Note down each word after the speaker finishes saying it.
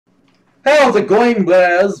How's it going,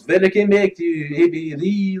 boys? Welcome back to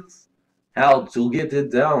Ep.35. How to get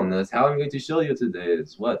it down. That's how I'm going to show you today.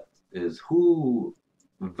 Is what is who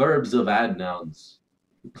verbs of adnouns.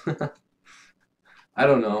 I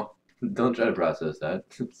don't know. Don't try to process that.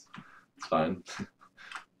 It's fine.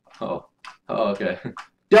 Oh, okay.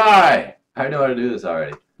 Die! I know how to do this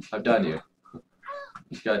already. I've done you.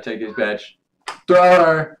 Just gotta take this bitch. Throw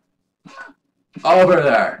her over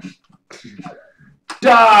there.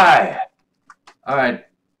 Die! Alright.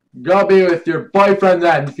 Go be with your boyfriend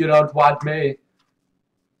then if you don't want me.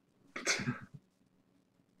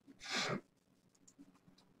 I've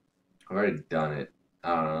already done it.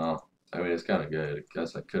 I don't know. I mean, it's kind of good. I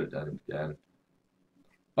guess I could have done it again.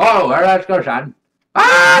 Oh, let's go, son.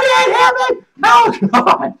 Ah, it hit me! Oh,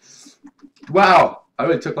 God! Wow. I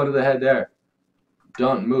really took one to the head there.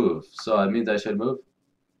 Don't move. So that means I should move?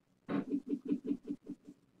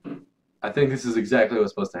 I think this is exactly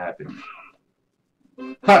what's supposed to happen.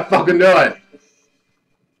 I fucking knew it!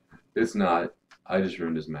 It's not. I just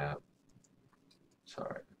ruined his map.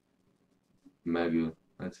 Sorry. Megu.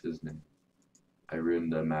 That's his name. I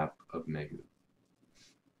ruined the map of Megu.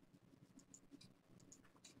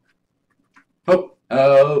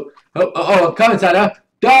 Oh, come in, Santa!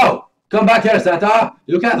 Go! Come back here, Santa!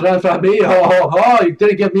 You can't run from me! You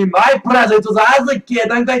didn't give me my present as a kid!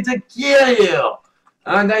 I'm going to kill you!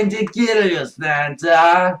 I'm going to kill you,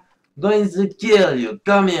 Santa! I'm going to kill you!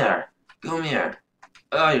 Come here! Come here!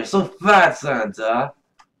 Oh, you're so fat, Santa!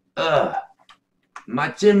 Ugh! My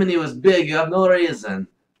chimney was big, you have no reason!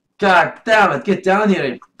 God damn it, get down here,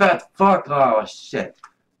 you fat fuck! Oh, shit!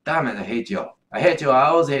 Damn it, I hate you! I hate you, I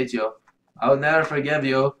always hate you! I will never forgive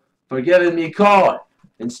you for giving me corn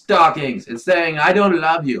and stockings and saying I don't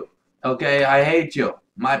love you. Okay, I hate you.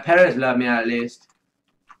 My parents love me at least.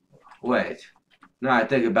 Wait. Now I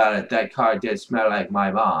think about it, that car did smell like my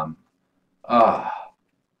mom. Oh.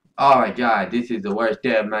 Oh my god, this is the worst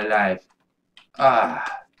day of my life.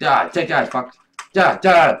 Take that, fuck.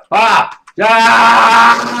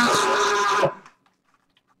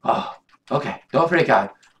 Oh, okay, don't freak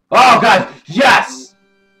out. Oh god, yes!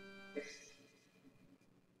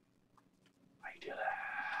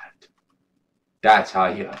 That's how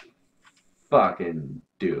you fucking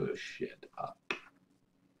do shit up.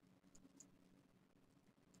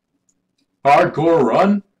 Hardcore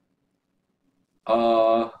run?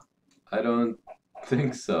 I don't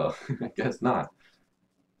think so. I guess not.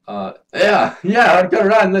 Yeah, hardcore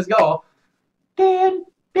run, let's go. Dan,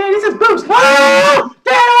 this is boost. Oh,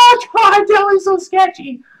 Dan, oh god, that was so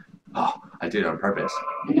sketchy. Oh, I did it on purpose.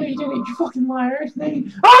 No, you didn't, you fucking liar.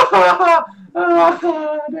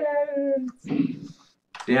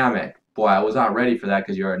 Damn it. Boy, I was not ready for that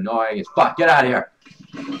because you're annoying as fuck. Get out of here.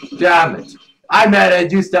 Damn it. I mad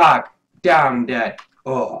at you, stock. Damn dead.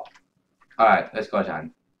 Oh. Alright, let's go,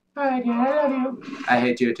 John. Alright, Dad, I love you. I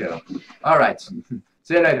hate you too. Alright.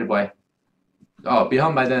 See you later, boy. Oh, be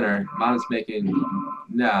home by dinner. Mom's making...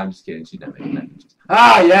 Nah, I'm just kidding. She's not making that.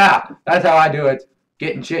 Ah, yeah. That's how I do it.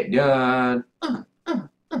 Getting shit done.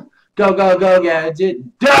 Go, get it.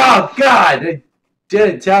 Oh, God. It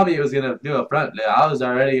didn't tell me it was going to do a front flip. I was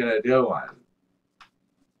already going to do one.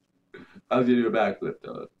 I was going to do a backflip,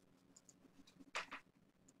 though.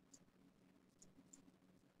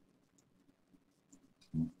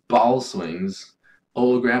 Ball swings.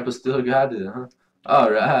 Old Grandpa still got it, huh?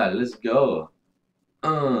 Alright, let's go.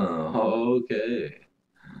 Okay.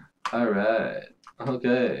 Alright.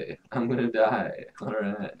 Okay. I'm gonna die.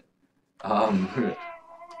 Alright. We're gonna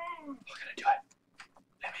do it.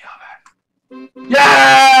 Let me over.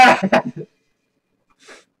 Yeah!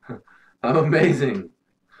 I'm amazing.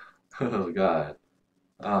 Oh god.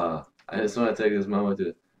 I just want to take this moment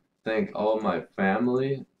to thank all my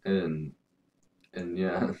family and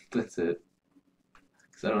yeah, that's it.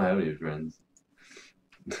 Cause I don't have any friends.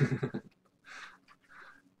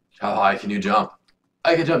 How high can you jump?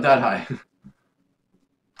 I can jump that high.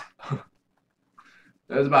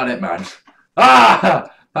 That's about it, man. Ah!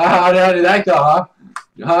 How did that go,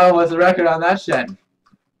 huh? What's the record on that shit?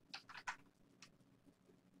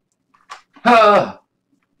 Ah!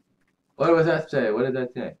 What was that say? What did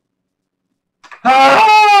that say?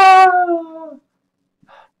 Ah!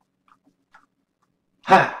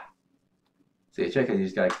 Ha! See, check it. You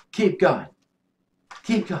just gotta keep going.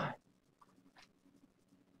 Keep going.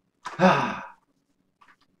 Ah!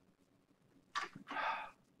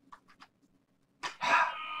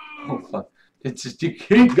 Oh fuck. It's just you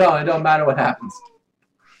keep going, don't matter what happens.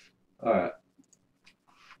 Alright.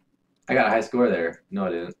 I got a high score there. No, I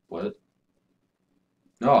didn't. What?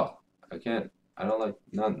 No, I can't. I don't like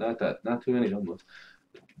not that. Not too many jump moves.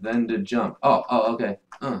 Then to jump. Oh, okay.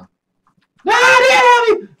 Ah,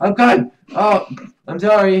 Daddy! I'm coming. Oh, I'm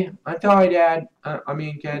sorry. I'm sorry, Dad. I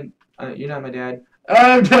mean, Ken. You're not my dad.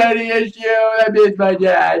 I'm Daddy issue. I miss my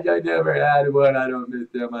dad. I never had one. I don't miss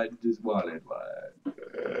them. I just wanted one.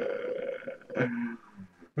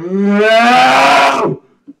 No!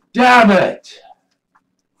 Damn it!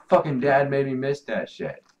 Fucking dad made me miss that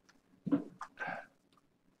shit.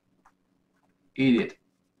 Eat it.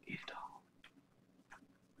 Eat it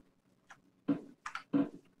all.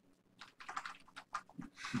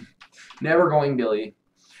 Never going, Billy.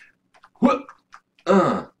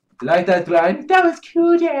 Like that line? That was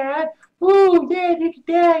cool, Dad. Ooh, Dad,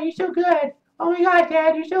 you're so good. Oh my God,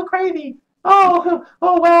 Dad, you're so crazy. Oh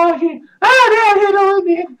wow. Dad, you don't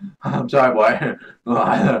me. I'm sorry, boy.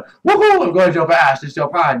 Woohoo! I'm going so fast. It's so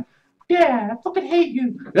fun. Dad, I fucking hate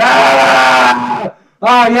you. Ah!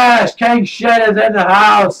 Oh yes, King shit is in the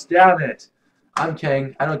house. Damn it. I'm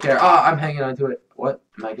King. I don't care. Oh, I'm hanging on to it. What?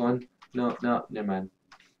 Am I going? No, never mind.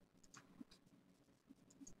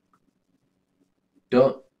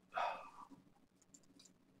 Don't.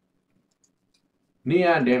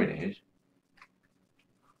 Neon damage.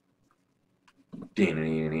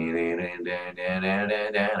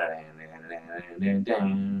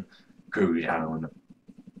 Cruise on.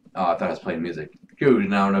 Oh, I thought I was playing music.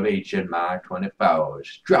 Cruising on the beach in my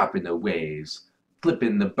 24s, dropping the waves,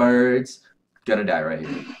 flipping the birds. Gonna die right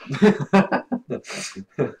here.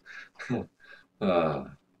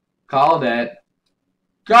 Called it.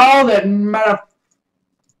 Called it, mother.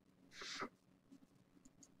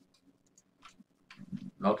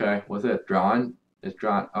 Okay, what's it? Drawn? It's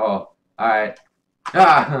drawn. Oh, alright.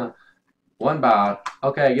 Ah, 1 ball.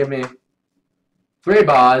 Okay, give me 3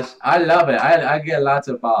 balls. I love it. I get lots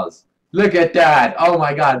of balls. Look at that. Oh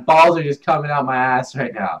my God, balls are just coming out my ass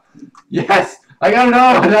right now. Yes, I got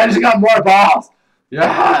another one. I just got more balls.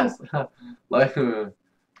 Yes. Like,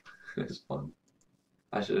 it's fun.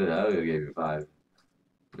 I would have gave you 5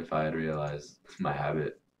 if I had realized my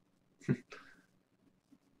habit.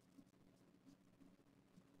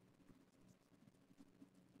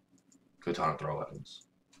 Katana throw weapons.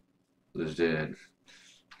 Just did.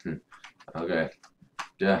 Okay.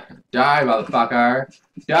 Die, motherfucker.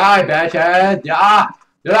 Die, bitches. Die.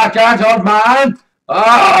 You're not cancelled, man.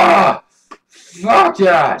 Ah! Fuck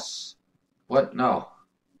yes. What? No.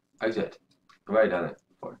 Exit. I've already done it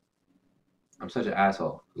before. I'm such an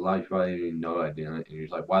asshole. A lot of you probably didn't even know I did it, and you're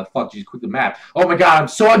just like, why the fuck did you just click the map? Oh my God, I'm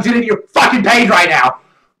so exiting your fucking page right now.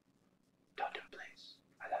 Don't do it, please.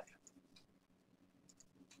 I love you.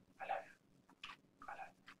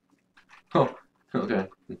 I love you. Oh, okay.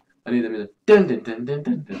 I need the music. Dun dun dun dun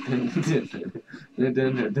dun dun dun dun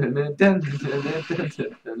dun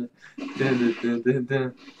dun dun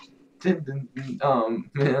dun. Oh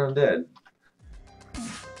man, I'm dead.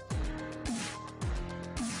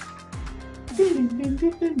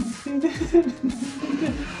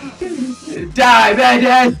 Die,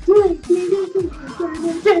 bitches!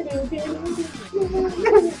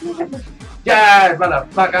 Yeah,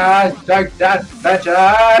 motherfuckers! Take that,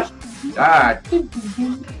 bitches! God.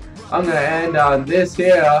 I'm gonna end on this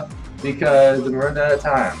here because I'm running out of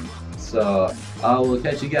time. So I will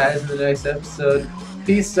catch you guys in the next episode.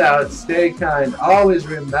 Peace out, stay kind, always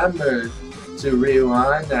remember to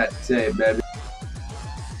rewind that tape, baby.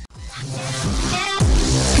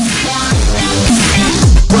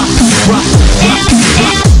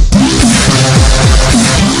 Rock.